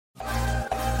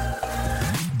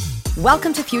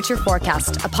Welcome to Future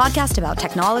Forecast, a podcast about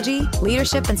technology,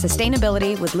 leadership, and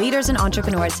sustainability with leaders and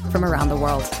entrepreneurs from around the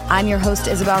world. I'm your host,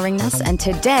 Isabel Ringnes, and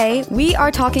today we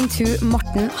are talking to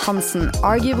Morten Hansen,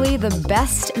 arguably the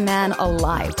best man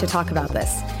alive to talk about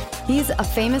this. He's a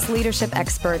famous leadership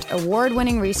expert,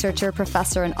 award-winning researcher,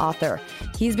 professor, and author.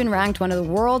 He's been ranked one of the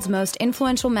world's most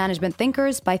influential management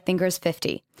thinkers by Thinkers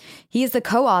 50. He is the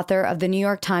co-author of the New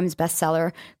York Times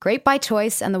bestseller, Great by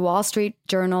Choice, and the Wall Street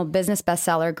Journal business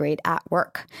bestseller, Great at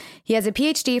Work. He has a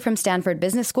PhD from Stanford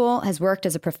Business School, has worked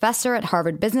as a professor at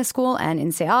Harvard Business School and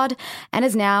INSEAD, and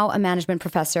is now a management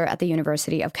professor at the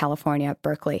University of California,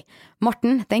 Berkeley.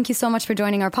 Morten, thank you so much for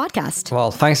joining our podcast.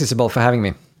 Well, thanks, Isabel, for having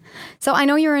me. So I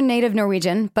know you're a native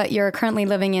Norwegian, but you're currently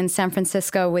living in San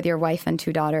Francisco with your wife and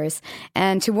two daughters.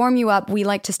 And to warm you up, we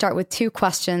like to start with two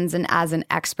questions. And as an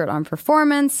expert on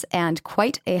performance and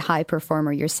quite a high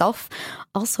performer yourself,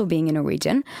 also being a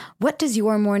Norwegian, what does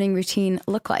your morning routine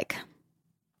look like?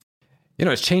 You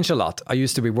know, it's changed a lot. I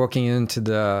used to be working into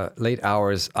the late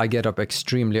hours. I get up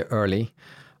extremely early,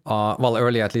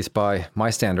 early at least by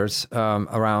my standards,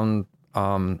 around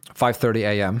 5:30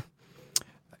 a.m.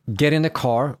 Get in the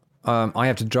car. I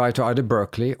have to drive to either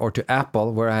Berkeley or to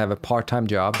Apple, where I have a part-time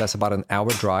job. That's about an hour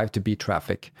drive to beat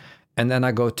traffic. And then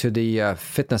I go to the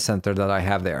fitness center that I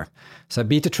have there. So I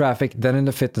beat the traffic, then in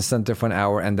the fitness center for an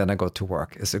hour, and then I go to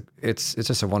work. It's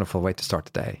just a wonderful way to start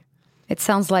the day. It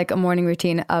sounds like a morning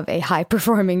routine of a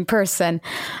high-performing person.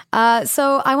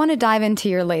 So I want to dive into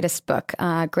your latest book,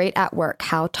 Great at Work,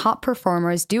 How Top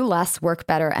Performers Do Less, Work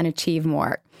Better, and Achieve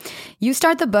More. You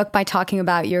start the book by talking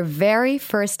about your very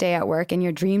first day at work and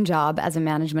your dream job as a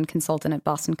management consultant at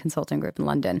Boston Consulting Group in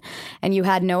London. And you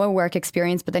had no work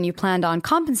experience, but then you planned on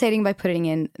compensating by putting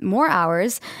in more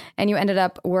hours, and you ended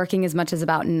up working as much as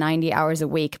about 90 hours a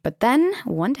week. But then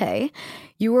one day,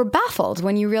 you were baffled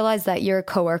when you realized that your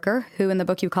coworker, who in the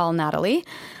book you call Natalie,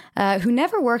 who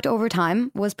never worked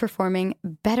overtime, was performing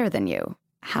better than you.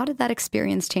 How did that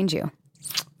experience change you?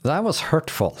 That was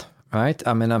hurtful. Right?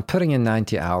 I mean, I'm putting in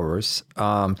 90 hours,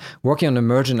 working on a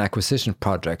merger and acquisition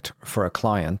project for a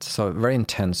client. So very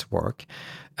intense work.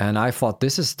 And I thought,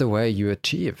 this is the way you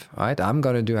achieve, right? I'm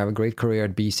going to have a great career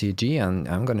at BCG and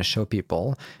I'm going to show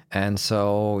people. And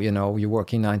so, you know, you're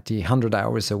working 90, 100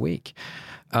 hours a week.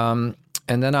 And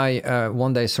then I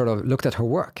one day sort of looked at her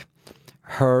work.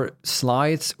 Her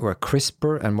slides were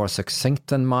crisper and more succinct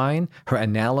than mine. Her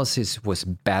analysis was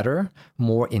better,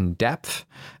 more in depth.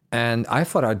 And I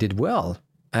thought I did well,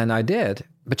 and I did,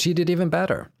 but she did even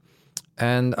better.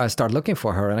 And I started looking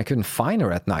for her, and I couldn't find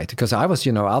her at night because I was,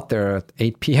 out there at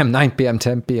 8 p.m., 9 p.m.,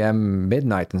 10 p.m.,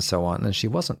 midnight, and so on, and she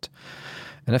wasn't.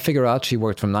 And I figured out she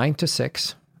worked from 9 to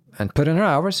 6 and put in her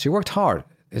hours. She worked hard.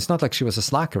 It's not like she was a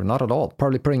slacker, not at all.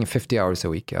 Probably putting in 50 hours a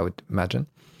week, I would imagine.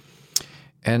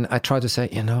 And I tried to say,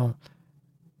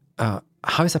 how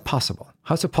is that possible?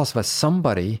 How is it possible that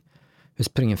somebody who's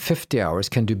putting in 50 hours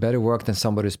can do better work than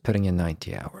somebody who's putting in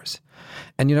 90 hours.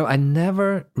 And, I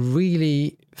never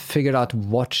really figured out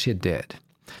what she did.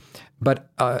 But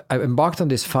I embarked on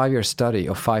this 5-year study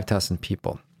of 5,000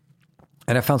 people.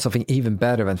 And I found something even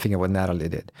better than figuring out what Natalie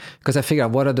did. Because I figured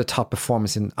out what are the top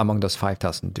performers among those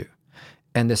 5,000 do.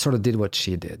 And they sort of did what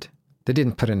she did. They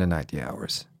didn't put in the 90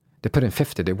 hours. They put in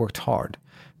 50. They worked hard.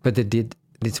 But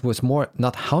it was more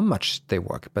not how much they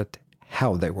work, but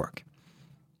how they work.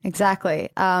 Exactly.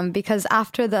 Because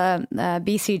after the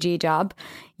BCG job,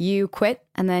 you quit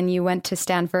and then you went to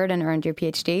Stanford and earned your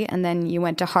PhD. And then you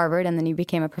went to Harvard and then you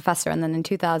became a professor. And then in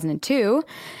 2002,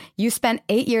 you spent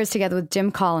 8 years together with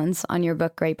Jim Collins on your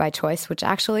book, Great by Choice, which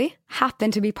actually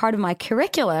happened to be part of my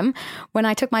curriculum when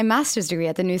I took my master's degree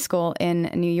at the New School in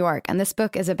New York. And this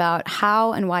book is about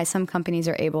how and why some companies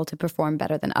are able to perform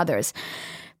better than others.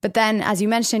 But then, as you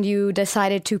mentioned, you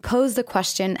decided to pose the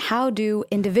question, how do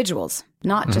individuals,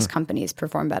 not just companies,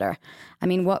 perform better? I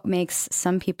mean, what makes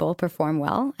some people perform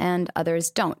well and others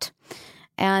don't?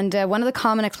 And one of the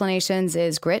common explanations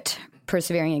is grit,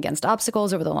 persevering against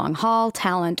obstacles over the long haul,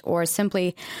 talent, or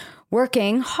simply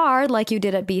working hard like you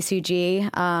did at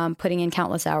BCG, putting in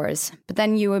countless hours. But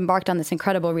then you embarked on this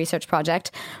incredible research project,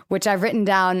 which I've written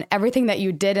down. Everything that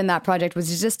you did in that project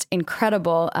was just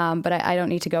incredible, but I don't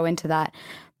need to go into that.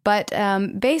 But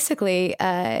basically,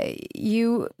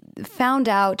 you found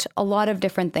out a lot of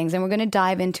different things, and we're going to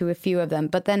dive into a few of them.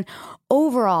 But then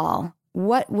overall,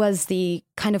 what was the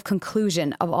kind of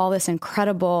conclusion of all this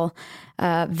incredible,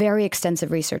 very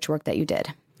extensive research work that you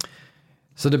did?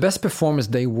 So the best performers,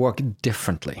 they work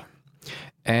differently.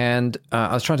 And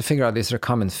I was trying to figure out, is there a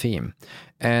common theme?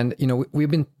 And,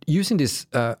 we've been using this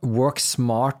work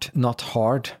smart, not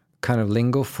hard kind of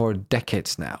lingo for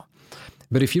decades now.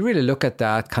 But if you really look at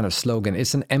that kind of slogan,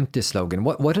 it's an empty slogan.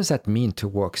 What does that mean to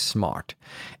work smart?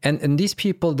 And these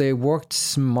people, they worked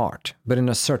smart, but in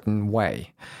a certain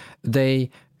way. They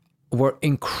were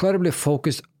incredibly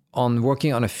focused on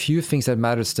working on a few things that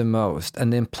matters the most,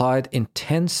 and implied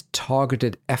intense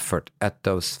targeted effort at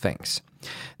those things.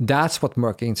 That's what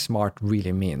working smart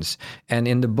really means. And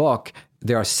in the book,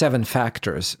 there are 7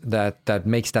 factors that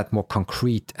makes that more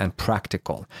concrete and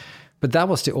practical. But that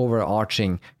was the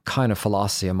overarching kind of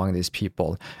philosophy among these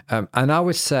people. And I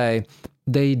would say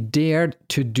they dared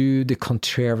to do the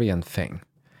contrarian thing.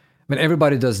 When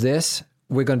everybody does this,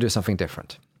 we're going to do something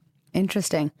different.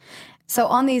 Interesting. So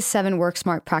on these 7 work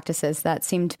smart practices that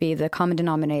seem to be the common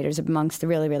denominators amongst the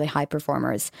really, really high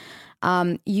performers,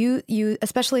 you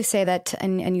especially say that,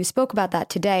 and you spoke about that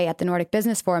today at the Nordic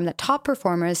Business Forum, that top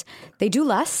performers, they do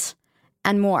less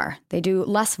and more. They do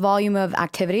less volume of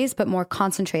activities, but more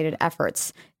concentrated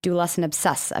efforts. Do less and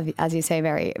obsess, as you say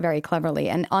very, very cleverly.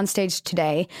 And on stage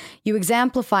today, you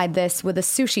exemplified this with a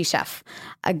sushi chef,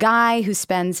 a guy who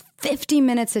spends 50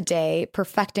 minutes a day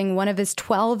perfecting one of his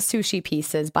 12 sushi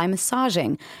pieces by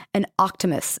massaging an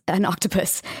octopus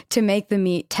to make the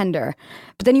meat tender.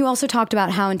 But then you also talked about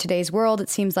how in today's world,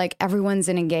 it seems like everyone's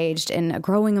engaged in a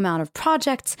growing amount of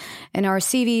projects, and our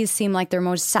CVs seem like they're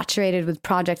more saturated with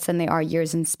projects than they are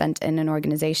years spent in an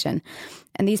organization.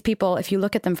 And these people, if you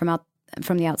look at them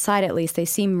from the outside, at least, they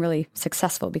seem really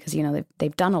successful because,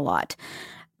 they've done a lot.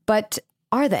 But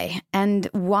are they? And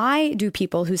why do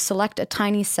people who select a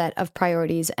tiny set of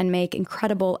priorities and make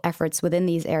incredible efforts within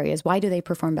these areas, why do they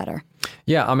perform better?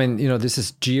 Yeah, I mean, this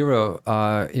is Jiro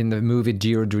in the movie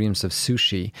Jiro Dreams of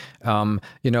Sushi.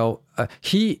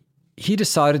 He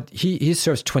decided he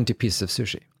serves 20 pieces of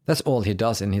sushi. That's all he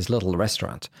does in his little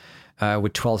restaurant.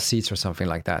 With 12 seats or something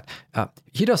like that.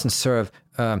 He doesn't serve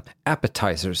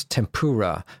appetizers,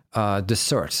 tempura,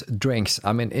 desserts, drinks.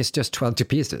 I mean, it's just 20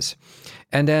 pieces.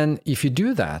 And then if you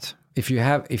do that, if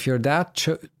you're that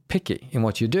picky in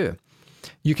what you do,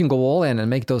 you can go all in and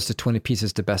make those the 20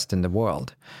 pieces the best in the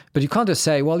world. But you can't just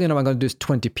say, well, I'm going to do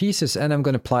 20 pieces and I'm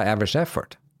going to apply average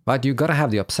effort, right? You got to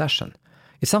have the obsession.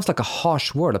 It sounds like a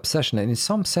harsh word, obsession, and in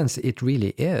some sense it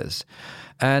really is.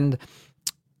 And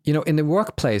in the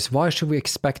workplace, why should we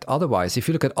expect otherwise? If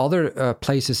you look at other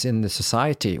places in the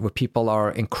society where people are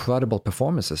incredible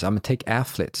performances, take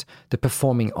athletes, the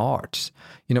performing arts.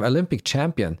 Olympic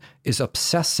champion is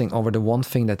obsessing over the one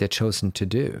thing that they've chosen to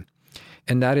do.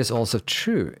 And that is also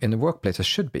true in the workplace, it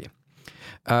should be.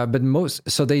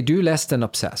 So they do less than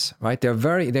obsess, right?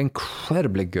 They're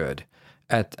incredibly good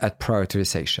at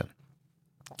prioritization.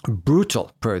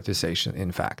 Brutal prioritization,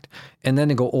 in fact, and then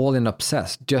they go all in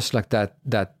obsessed, just like that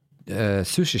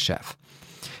sushi chef,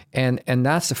 and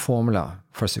that's the formula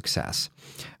for success.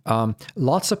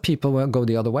 Lots of people will go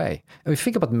the other way. And if you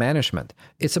think about management,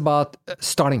 it's about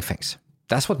starting things.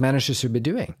 That's what managers should be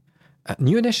doing.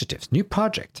 New initiatives, new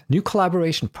projects, new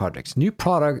collaboration projects, new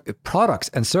products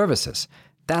and services.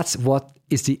 That's what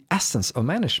is the essence of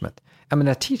management.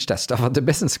 I teach that stuff at the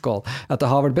business school, at the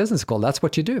Harvard Business School. That's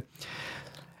what you do.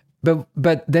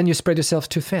 But then you spread yourself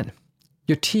too thin.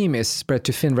 Your team is spread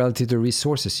too thin relative to the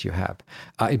resources you have.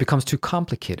 It becomes too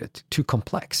complicated, too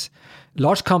complex.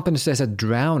 Large companies are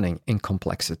drowning in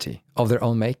complexity of their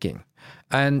own making.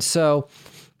 And so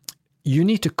you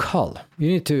need to cull. You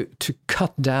need to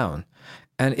cut down.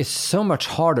 And it's so much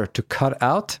harder to cut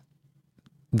out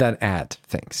than add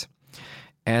things.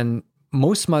 And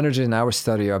most managers in our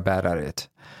study are bad at it.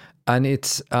 And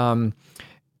and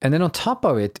then on top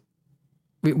of it,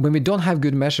 when we don't have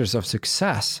good measures of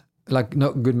success, like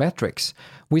no good metrics,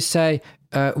 we say,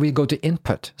 we go to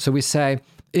input. So we say,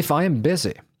 if I am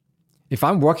busy, if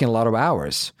I'm working a lot of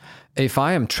hours, if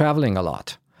I am traveling a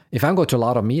lot, if I go to a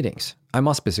lot of meetings, I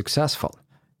must be successful.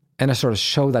 And I sort of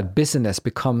show that busyness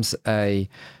becomes a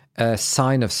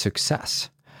sign of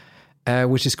success,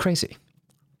 which is crazy.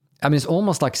 It's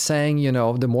almost like saying,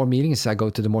 the more meetings I go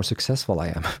to, the more successful I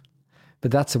am. But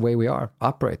that's the way we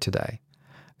operate today.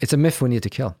 It's a myth we need to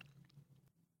kill.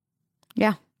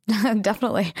 Yeah,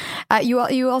 definitely.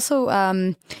 You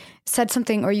also said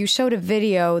something, or you showed a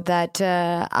video that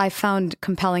I found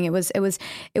compelling. It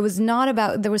was not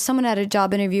about, there was someone at a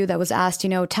job interview that was asked,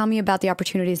 tell me about the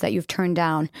opportunities that you've turned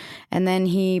down. And then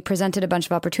he presented a bunch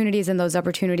of opportunities, and those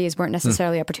opportunities weren't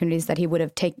necessarily opportunities that he would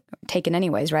have taken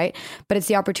anyways, right? But it's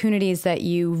the opportunities that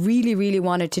you really, really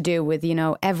wanted to do with,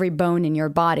 every bone in your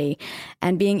body,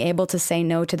 and being able to say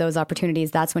no to those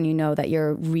opportunities. That's when you know that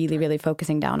you're really, really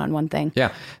focusing down on one thing.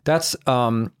 Yeah, that's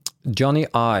Johnny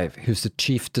Ive, who's the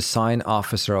chief design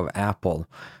officer of Apple,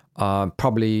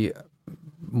 probably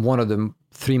one of the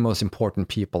 3 most important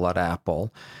people at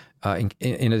Apple.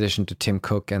 in addition to Tim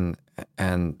Cook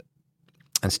and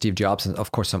Steve Jobs, and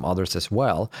of course some others as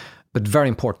well, but very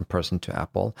important person to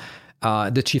Apple,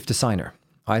 the chief designer.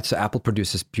 Right, so Apple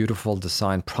produces beautiful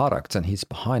design products, and he's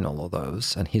behind all of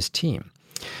those, and his team.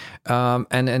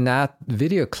 And in that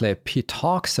video clip, he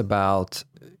talks about,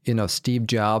 Steve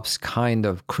Jobs kind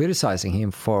of criticizing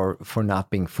him for not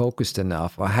being focused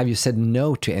enough. Or have you said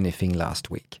no to anything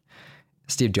last week?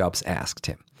 Steve Jobs asked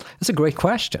him. That's a great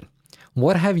question.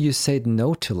 What have you said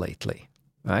no to lately?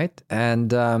 Right?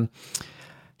 And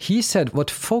he said what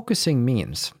focusing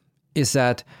means is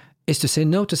to say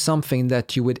no to something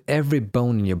that you, with every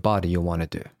bone in your body, you want to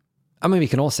do. I mean, we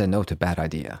can all say no to a bad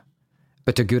idea,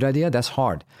 but a good idea, that's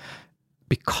hard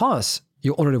because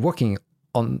you're already working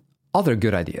on other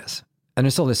good ideas. And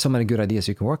there's only so many good ideas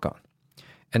you can work on.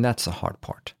 And that's the hard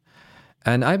part.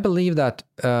 And I believe that,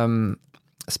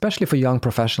 especially for young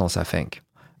professionals, I think,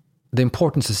 the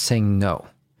importance of saying no.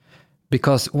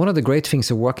 Because one of the great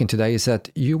things of working today is that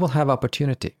you will have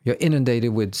opportunity. You're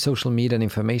inundated with social media and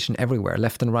information everywhere,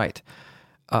 left and right.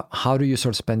 How do you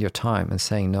sort of spend your time? And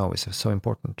saying no is so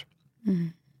important. Mm-hmm.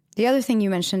 The other thing you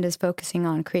mentioned is focusing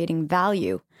on creating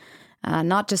value,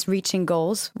 not just reaching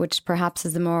goals, which perhaps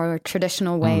is the more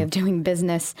traditional way of doing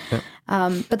business.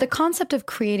 Yeah. But the concept of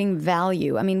creating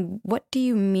value, I mean, what do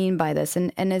you mean by this?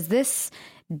 And is this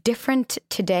different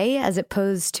today as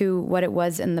opposed to what it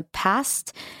was in the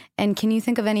past? And can you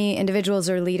think of any individuals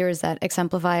or leaders that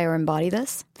exemplify or embody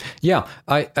this? Yeah,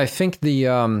 I think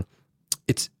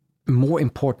it's more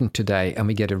important today, and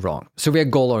we get it wrong. So we are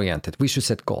goal-oriented. We should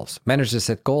set goals. Managers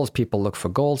set goals. People look for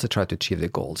goals. They try to achieve their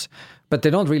goals. But they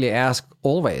don't really ask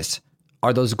always,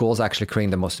 are those goals actually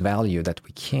creating the most value that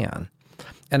we can?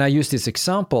 And I use this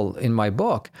example in my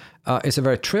book. It's a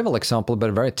very trivial example,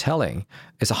 but very telling.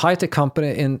 It's a high-tech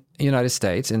company in the United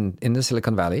States, in the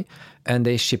Silicon Valley, and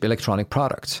they ship electronic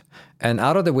products. And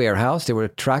out of the warehouse, they were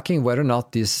tracking whether or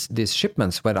not these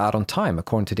shipments went out on time,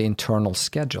 according to the internal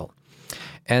schedule.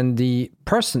 And the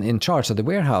person in charge of the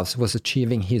warehouse was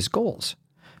achieving his goals,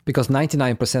 because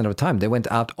 99% of the time, they went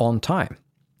out on time.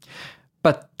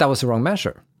 But that was the wrong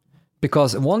measure.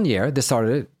 Because one year they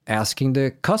started asking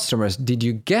the customers, did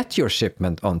you get your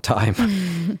shipment on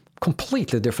time?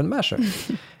 Completely different measure.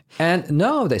 And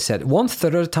no, they said, 1/3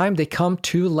 of the time they come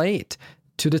too late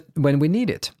when we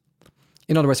need it.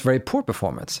 In other words, very poor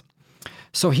performance.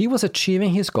 So he was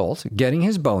achieving his goals, getting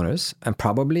his bonus and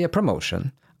probably a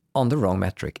promotion on the wrong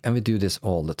metric. And we do this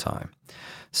all the time.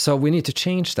 So we need to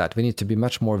change that. We need to be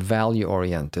much more value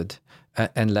oriented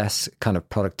and less kind of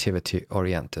productivity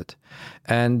oriented.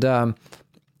 And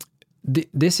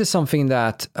this is something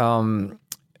that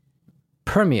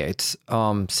permeates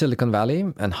Silicon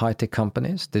Valley and high-tech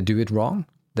companies. They do it wrong.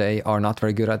 They are not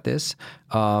very good at this.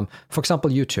 For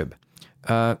example, YouTube.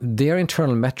 Their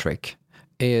internal metric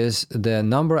is the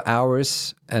number of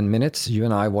hours and minutes you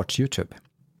and I watch YouTube.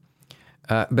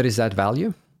 But is that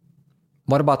value?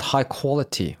 What about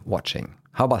high-quality watching?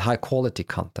 How about high-quality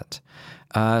content?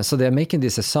 So they're making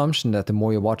this assumption that the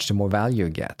more you watch, the more value you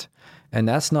get. And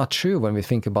that's not true when we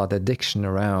think about addiction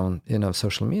around,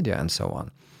 social media and so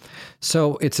on.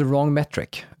 So it's a wrong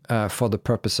metric for the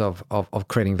purpose of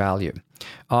creating value.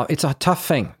 It's a tough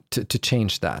thing to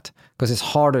change that, because it's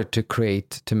harder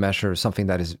to measure something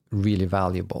that is really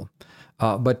valuable.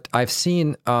 But I've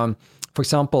seen, for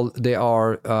example, there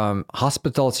are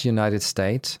hospitals in the United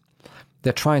States.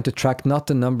 They're trying to track not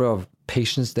the number of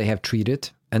patients they have treated,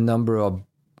 a number of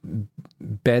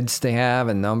beds they have,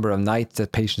 a number of nights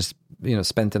that patients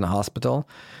spent in a hospital,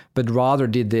 but rather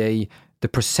the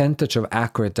percentage of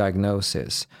accurate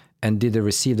diagnosis, and did they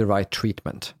receive the right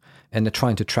treatment? And they're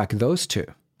trying to track those two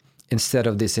instead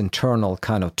of this internal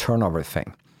kind of turnover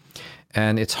thing.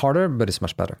 And it's harder, but it's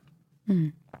much better.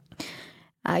 Mm.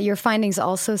 Your findings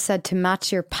also said to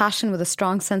match your passion with a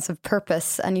strong sense of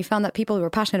purpose. And you found that people who are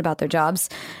passionate about their jobs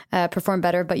perform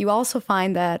better. But you also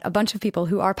find that a bunch of people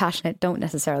who are passionate don't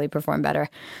necessarily perform better.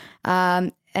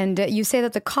 And you say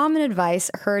that the common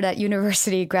advice heard at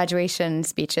university graduation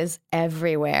speeches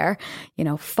everywhere,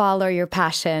 follow your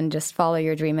passion, just follow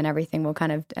your dream and everything will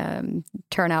kind of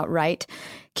turn out right,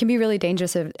 can be really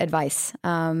dangerous advice.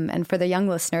 And for the young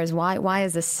listeners, why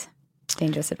is this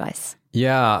dangerous advice?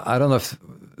 Yeah, I don't know if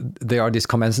there are these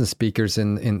commencement speakers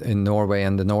in Norway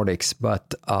and the Nordics,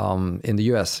 but in the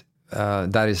US,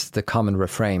 that is the common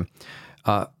refrain.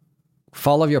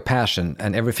 Follow your passion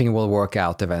and everything will work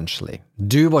out eventually.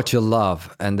 Do what you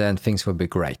love and then things will be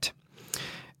great.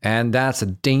 And that's a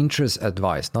dangerous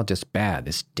advice, not just bad,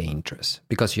 it's dangerous.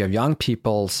 Because you have young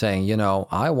people saying,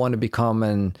 I want to become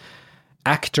an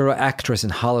actor or actress in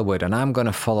Hollywood and I'm going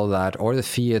to follow that, or the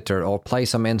theater, or play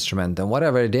some instrument and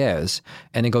whatever it is,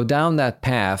 and they go down that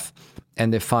path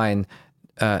and they find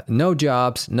no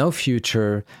jobs, no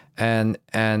future, and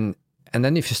then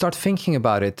if you start thinking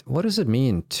about it, what does it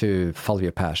mean to follow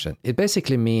your passion? It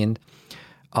basically means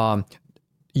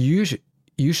you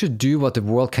should do what the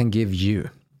world can give you.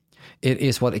 It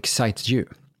is what excites you.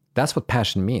 That's what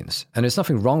passion means. And there's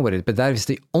nothing wrong with it, but that is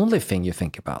the only thing you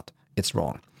think about. It's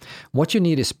wrong. What you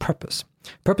need is purpose.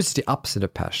 Purpose is the opposite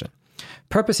of passion.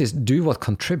 Purpose is do what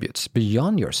contributes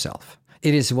beyond yourself.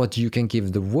 It is what you can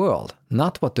give the world,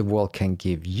 not what the world can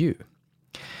give you.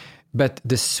 But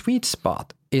the sweet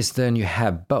spot is then you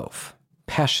have both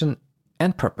passion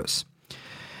and purpose.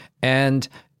 And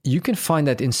you can find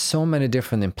that in so many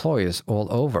different employers all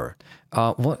over.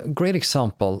 One great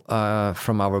example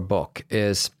from our book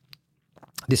is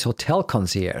this hotel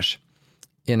concierge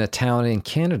in a town in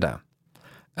Canada.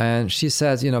 And she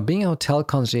says, being a hotel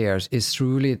concierge is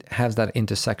really has that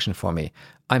intersection for me.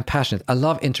 I'm passionate. I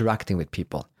love interacting with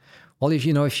people. Well, if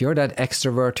you're that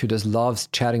extrovert who just loves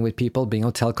chatting with people, being a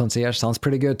hotel concierge sounds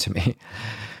pretty good to me.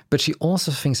 But she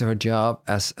also thinks of her job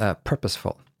as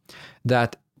purposeful,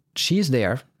 that she's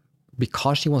there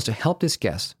because she wants to help this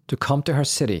guest to come to her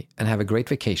city and have a great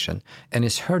vacation, and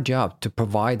it's her job to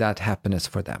provide that happiness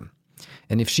for them.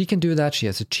 And if she can do that, she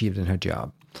has achieved in her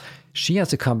job. She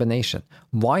has a combination.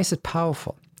 Why is it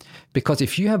powerful? Because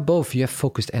if you have both, you have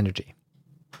focused energy.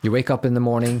 You wake up in the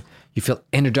morning, you feel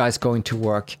energized going to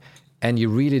work, and you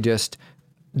really just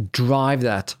drive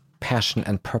that passion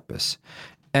and purpose.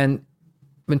 And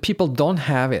when people don't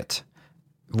have it,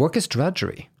 work is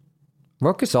drudgery.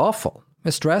 Work is awful.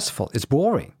 It's stressful. It's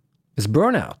boring. It's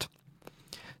burnout.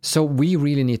 So we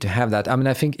really need to have that.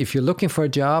 I think if you're looking for a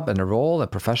job and a role, a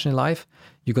profession in life,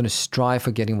 you're going to strive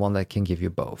for getting one that can give you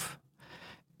both.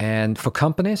 And for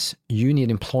companies, you need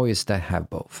employees that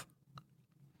have both.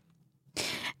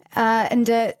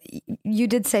 You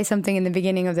did say something in the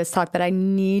beginning of this talk that I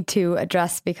need to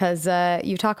address, because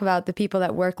you talk about the people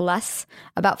that work less,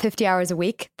 about 50 hours a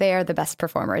week. They are the best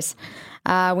performers.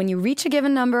 When you reach a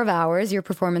given number of hours, your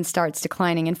performance starts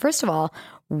declining. And first of all,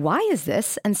 why is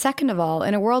this? And second of all,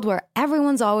 in a world where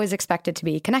everyone's always expected to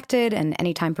be connected and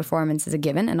anytime performance is a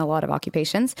given in a lot of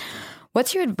occupations,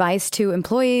 what's your advice to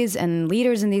employees and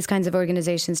leaders in these kinds of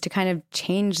organizations to kind of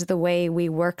change the way we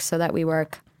work so that we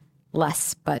work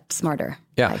less but smarter?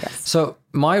 Yeah. I guess. So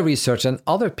my research and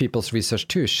other people's research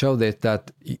too show that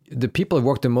the people who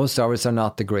work the most hours are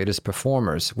not the greatest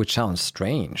performers, which sounds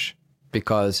strange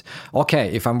because, okay,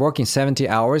 if I'm working 70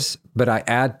 hours, but I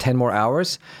add 10 more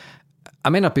hours, I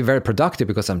may not be very productive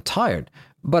because I'm tired,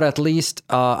 but at least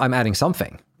I'm adding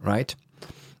something, right?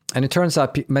 And it turns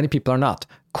out many people are not.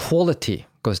 Quality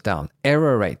goes down.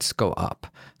 Error rates go up.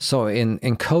 So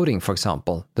in coding, for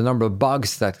example, the number of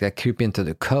bugs that creep into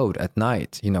the code at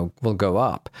night, will go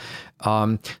up.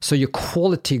 So your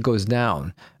quality goes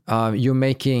down. You're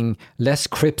making less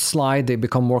crypt slide. They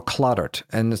become more cluttered.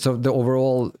 And so the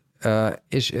overall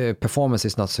performance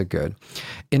is not so good.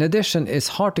 In addition, it's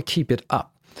hard to keep it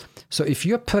up. So if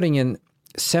you're putting in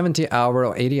 70 hours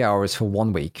or 80 hours for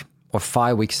 1 week or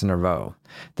 5 weeks in a row,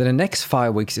 then the next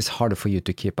 5 weeks is harder for you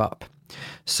to keep up.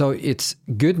 So it's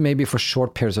good maybe for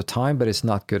short periods of time, but it's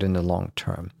not good in the long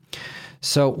term.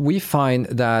 So we find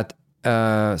that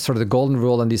sort of the golden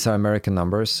rule, and these are American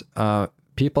numbers,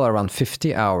 people around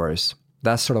 50 hours,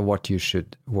 that's sort of what you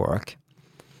should work.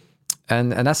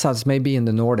 And that sounds, maybe in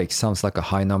the Nordics, sounds like a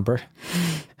high number.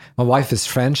 My wife is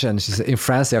French, and she said in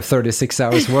France they have 36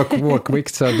 hours work week,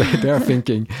 so they're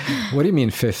thinking, what do you mean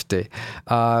 50?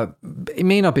 It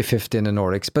may not be 50 in the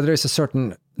Nordics, but there is a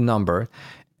certain number.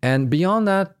 And beyond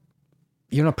that,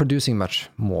 you're not producing much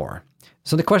more.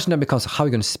 So the question then becomes, how are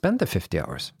you going to spend the 50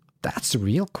 hours? That's the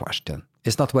real question.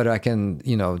 It's not whether I can,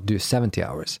 do 70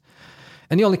 hours.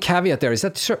 And the only caveat there is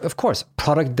that, sure, of course,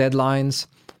 product deadlines,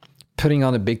 putting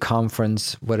on a big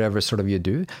conference, whatever sort of you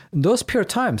do, those period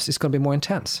times is going to be more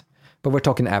intense. But we're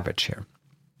talking average here.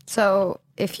 So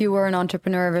if you were an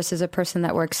entrepreneur versus a person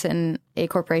that works in a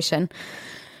corporation,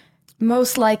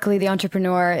 most likely the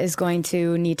entrepreneur is going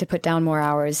to need to put down more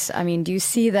hours. I mean, do you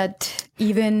see that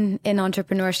even in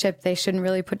entrepreneurship, they shouldn't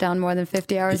really put down more than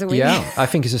 50 hours a week? Yeah, I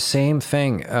think it's the same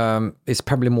thing. It's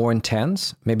probably more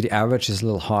intense. Maybe the average is a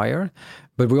little higher.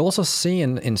 But we also see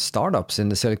in startups in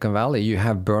the Silicon Valley, you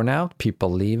have burnout,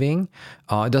 people leaving.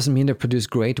 It doesn't mean they produce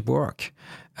great work.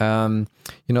 The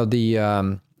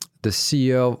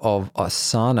CEO of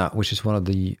Asana, which is one of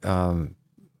the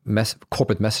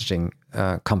corporate messaging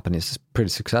companies is pretty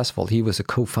successful. He was a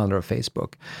co-founder of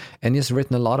Facebook, and he's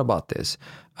written a lot about this,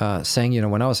 saying,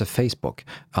 when I was at Facebook,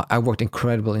 I worked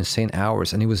incredible, insane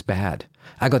hours, and it was bad.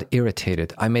 I got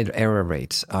irritated. I made error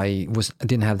rates. I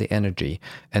didn't have the energy,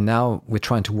 and now we're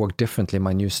trying to work differently in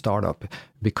my new startup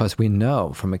because we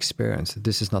know from experience that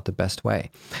this is not the best way.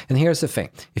 And here's the thing: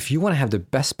 if you want to have the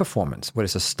best performance, whether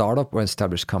it's a startup or an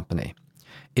established company,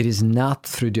 it is not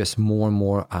through just more and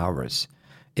more hours.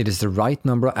 It is the right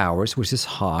number of hours, which is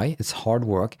high, it's hard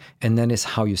work, and then it's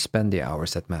how you spend the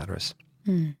hours that matters.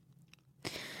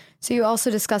 So you also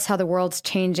discuss how the world's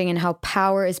changing and how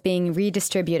power is being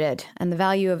redistributed, and the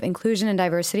value of inclusion and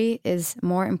diversity is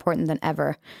more important than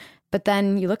ever. But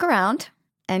then you look around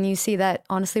and you see that,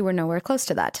 honestly, we're nowhere close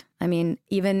to that. I mean,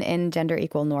 even in gender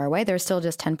equal Norway, there's still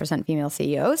just 10% female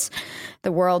CEOs,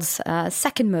 the world's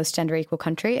second most gender equal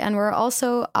country. And we're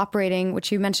also operating,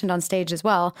 which you mentioned on stage as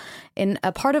well, in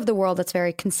a part of the world that's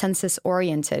very consensus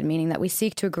oriented, meaning that we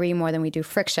seek to agree more than we do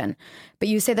friction. But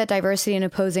you say that diversity and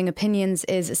opposing opinions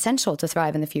is essential to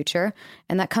thrive in the future,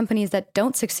 and that companies that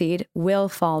don't succeed will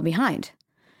fall behind.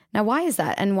 Now, why is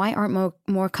that? And why aren't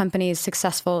more companies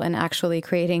successful in actually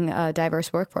creating a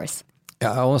diverse workforce?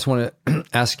 I almost want to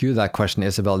ask you that question,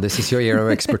 Isabel. This is your area of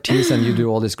expertise, and you do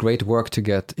all this great work to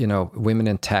get, women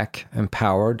in tech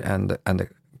empowered and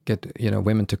get,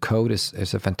 women to code is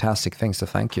a fantastic thing. So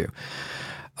thank you.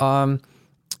 I'm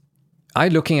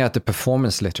looking at the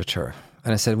performance literature,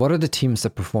 and I said, what are the teams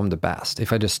that perform the best?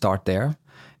 If I just start there,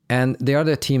 and they are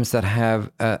the teams that have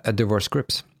a diverse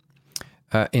groups.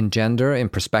 In gender, in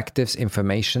perspectives,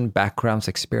 information, backgrounds,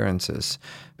 experiences.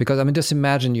 Because, just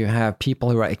imagine you have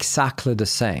people who are exactly the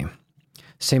same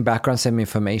background, same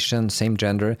information, same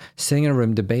gender, sitting in a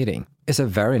room debating. It's a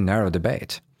very narrow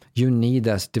debate. You need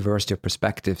that diversity of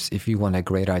perspectives if you want to have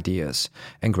great ideas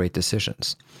and great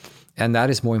decisions. And that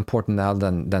is more important now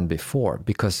than before,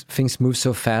 because things move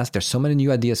so fast. There's so many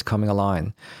new ideas coming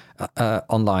online.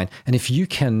 And if you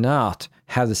cannot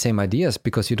have the same ideas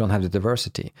because you don't have the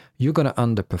diversity, you're going to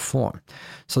underperform.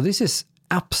 So this is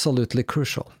absolutely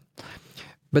crucial.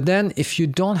 But then if you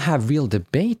don't have real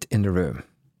debate in the room,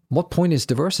 what point is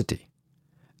diversity?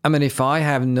 If I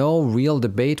have no real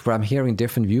debate where I'm hearing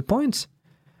different viewpoints,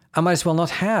 I might as well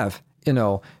not have,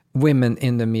 women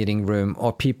in the meeting room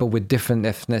or people with different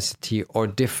ethnicity or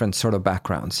different sort of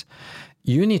backgrounds.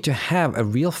 You need to have a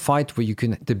real fight where you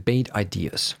can debate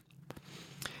ideas.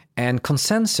 And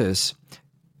consensus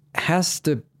has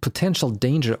the potential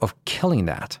danger of killing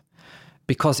that.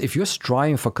 Because if you're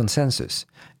striving for consensus,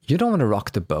 you don't want to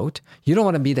rock the boat. You don't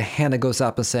want to be the hand that goes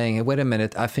up and saying, hey, wait a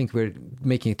minute, I think we're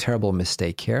making a terrible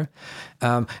mistake here.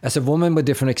 As a woman with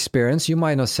different experience, you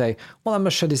might not say, well, I'm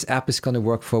not sure this app is going to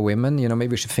work for women.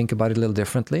 Maybe we should think about it a little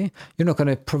differently. You're not going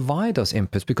to provide those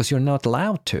inputs because you're not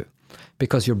allowed to,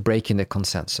 because you're breaking the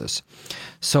consensus.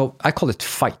 So I call it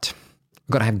fight.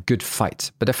 We're going to have good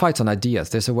fights, but the fight's on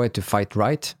ideas. There's a way to fight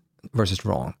right versus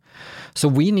wrong. So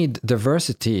we need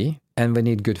diversity and we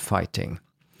need good fighting.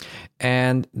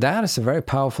 And that is a very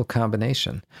powerful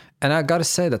combination. And I got to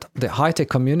say that the high-tech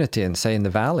community in the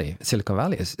Silicon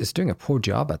Valley is doing a poor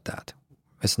job at that.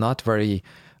 It's not very,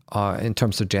 in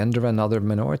terms of gender and other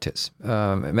minorities,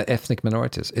 ethnic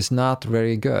minorities, it's not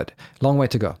very good. Long way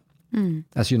to go,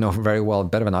 as you know very well,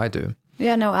 better than I do.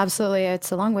 Yeah, no, absolutely.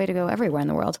 It's a long way to go everywhere in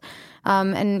the world.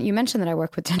 And you mentioned that I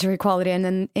work with gender equality, and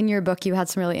then in your book, you had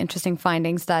some really interesting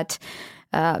findings that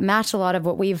match a lot of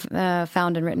what we've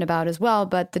found and written about as well,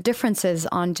 but the differences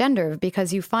on gender,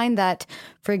 because you find that,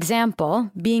 for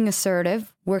example, being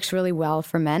assertive works really well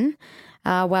for men,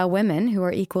 while women who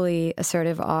are equally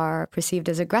assertive are perceived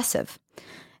as aggressive.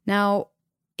 Now,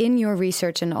 in your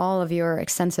research and all of your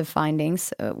extensive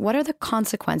findings, what are the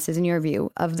consequences, in your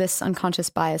view, of this unconscious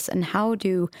bias, and how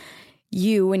do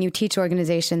you, when you teach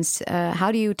organizations, how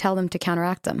do you tell them to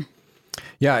counteract them?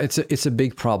 Yeah, it's a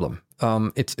big problem.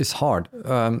 It's hard,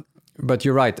 but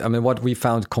you're right. What we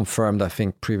found confirmed, I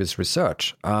think, previous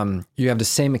research. You have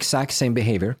the exact same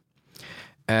behavior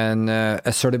and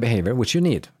assertive behavior, which you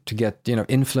need to get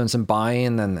influence and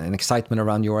buy-in and excitement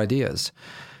around your ideas.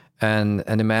 And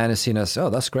a man is seen as,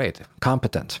 oh, that's great,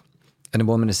 competent, and a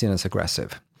woman is seen as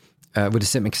aggressive, with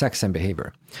the exact same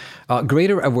behavior.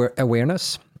 Greater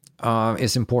awareness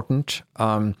is important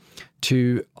and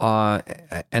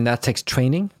that takes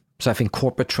training. So I think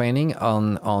corporate training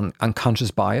on unconscious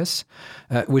bias,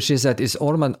 which is that it's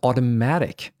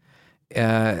automatic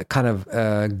kind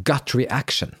of gut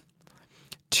reaction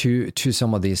to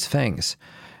some of these things,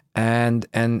 and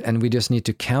we just need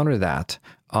to counter that.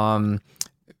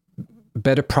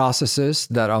 Better processes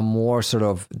that are more sort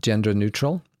of gender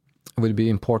neutral, will be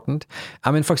important.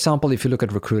 I mean, for example, if you look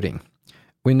at recruiting,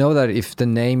 we know that if the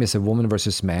name is a woman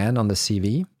versus man on the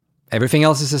CV, everything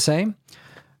else is the same,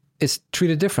 it's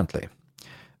treated differently.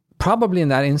 Probably in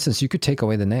that instance, you could take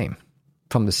away the name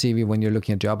from the CV when you're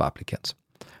looking at job applicants.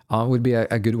 Would be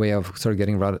a good way of sort of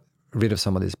getting rid of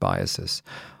some of these biases.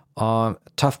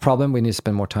 Tough problem. We need to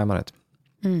spend more time on it.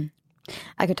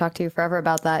 I could talk to you forever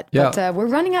about that, but we're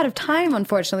running out of time,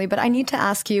 unfortunately. But I need to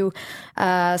ask you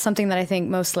something that I think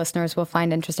most listeners will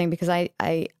find interesting, because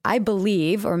I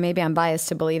believe, or maybe I'm biased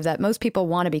to believe, that most people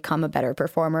want to become a better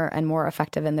performer and more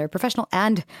effective in their professional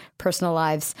and personal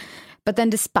lives. But then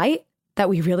despite that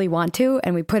we really want to,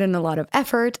 and we put in a lot of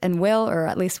effort and will, or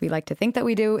at least we like to think that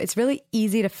we do, it's really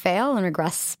easy to fail and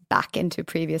regress back into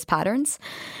previous patterns.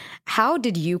 How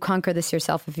did you conquer this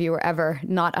yourself if you were ever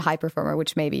not a high performer,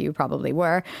 which maybe you probably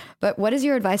were? But what is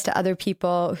your advice to other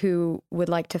people who would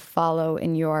like to follow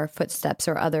in your footsteps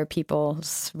or other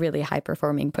people's really high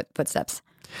performing footsteps?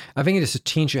 I think it is to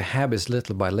change your habits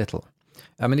little by little.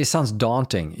 I mean, it sounds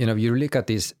daunting. You know, you look at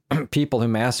these people who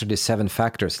master these 7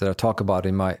 factors that I talk about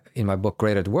in my book,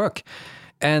 Great at Work,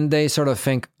 and they sort of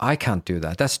think, I can't do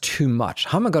that. That's too much.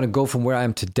 How am I going to go from where I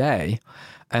am today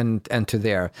and to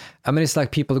there? I mean, it's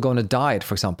like people who go on a diet,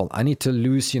 for example. I need to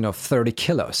lose, 30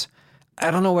 kilos.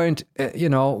 I don't know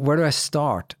where do I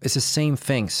start? It's the same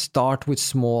thing. Start with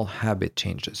small habit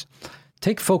changes.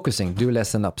 Take focusing, do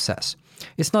less than obsess.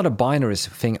 It's not a binary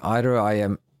thing. Either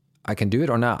I can do it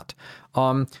or not.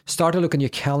 Start to look in your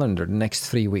calendar the next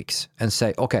 3 weeks and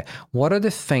say, okay, what are the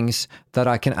things that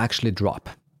I can actually drop?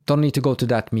 Don't need to go to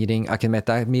that meeting. I can make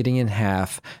that meeting in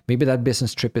half. Maybe that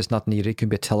business trip is not needed. It could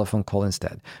be a telephone call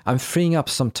instead. I'm freeing up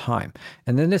some time.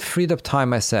 And then that freed up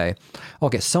time, I say,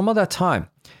 okay, some of that time,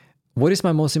 what is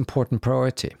my most important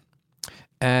priority?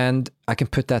 And I can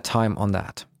put that time on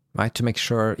that, right? To make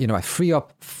sure, I free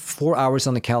up 4 hours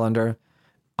on the calendar.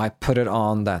 I put it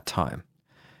on that time.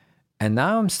 And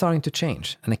now I'm starting to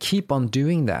change. And I keep on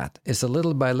doing that. It's a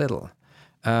little by little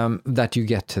that you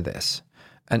get to this.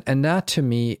 And that, to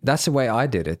me, that's the way I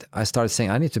did it. I started saying,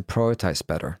 I need to prioritize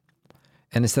better.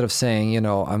 And instead of saying,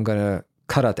 I'm going to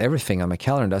cut out everything on my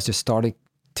calendar, I just started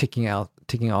ticking off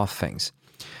things.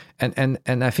 And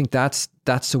I think that's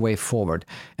the way forward.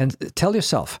 And tell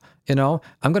yourself, I'm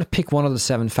going to pick one of the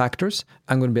 7 factors.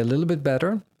 I'm going to be a little bit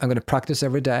better. I'm going to practice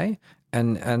every day.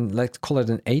 And let's call it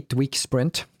an 8-week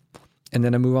sprint. And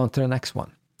then I move on to the next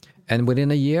one. And within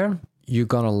a year, you've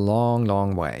gone a long,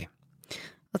 long way.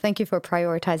 Well, thank you for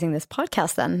prioritizing this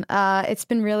podcast then. It's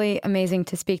been really amazing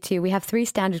to speak to you. We have 3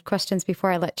 standard questions before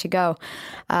I let you go.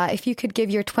 If you could give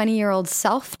your 20-year-old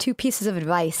self 2 pieces of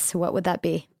advice, what would that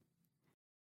be?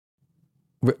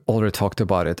 We already talked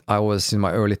about it. I was in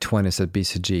my early 20s at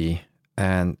BCG,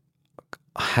 and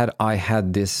had I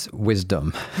had this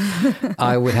wisdom,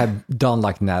 I would have done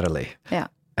like Natalie. Yeah.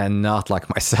 And not like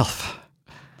myself.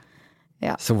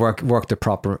 Yeah. So work the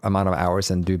proper amount of hours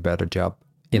and do a better job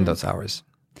in those hours.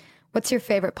 What's your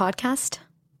favorite podcast?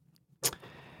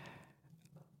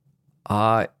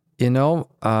 My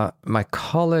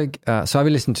colleague. So I've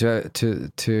listened to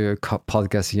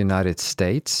podcasts in the United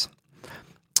States.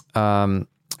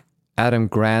 Adam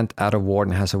Grant out of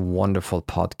Wharton has a wonderful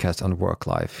podcast on work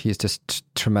life. He's just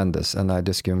tremendous, and I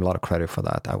just give him a lot of credit for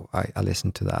that. I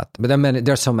listen to that. But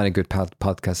there are so many good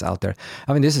podcasts out there.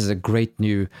 I mean, this is a great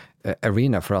new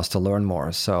arena for us to learn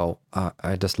more. So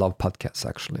I just love podcasts,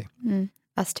 actually.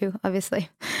 Us too, obviously.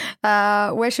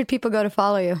 Where should people go to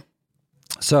follow you?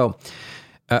 So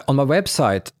on my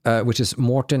website, which is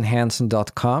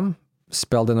mortenhansen.com,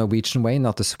 spelled the Norwegian way,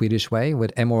 not the Swedish way,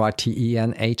 with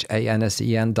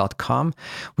mortenhansen.com.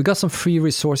 We got some free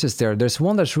resources there. There's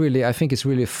one that's I think it's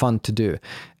really fun to do.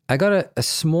 I got a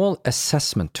small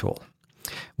assessment tool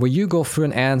where you go through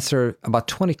and answer about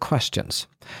 20 questions,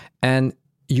 and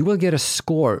you will get a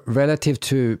score relative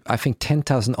to, I think,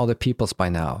 10,000 other people's by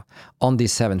now on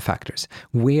these 7 factors.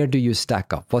 Where do you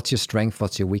stack up? What's your strength?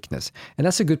 What's your weakness? And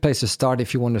that's a good place to start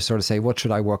if you want to sort of say, what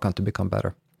should I work on to become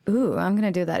better? Ooh, I'm going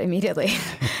to do that immediately.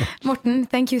 Morten,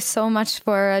 thank you so much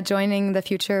for joining the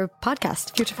Future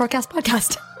Forecast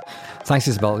podcast. Thanks,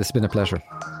 Isabel. It's been a pleasure.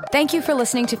 Thank you for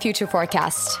listening to Future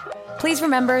Forecast. Please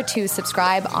remember to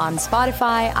subscribe on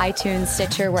Spotify, iTunes,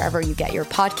 Stitcher, wherever you get your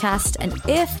podcast. And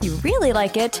if you really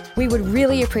like it, we would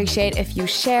really appreciate if you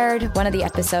shared one of the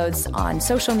episodes on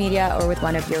social media or with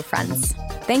one of your friends.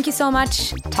 Thank you so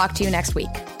much. Talk to you next week.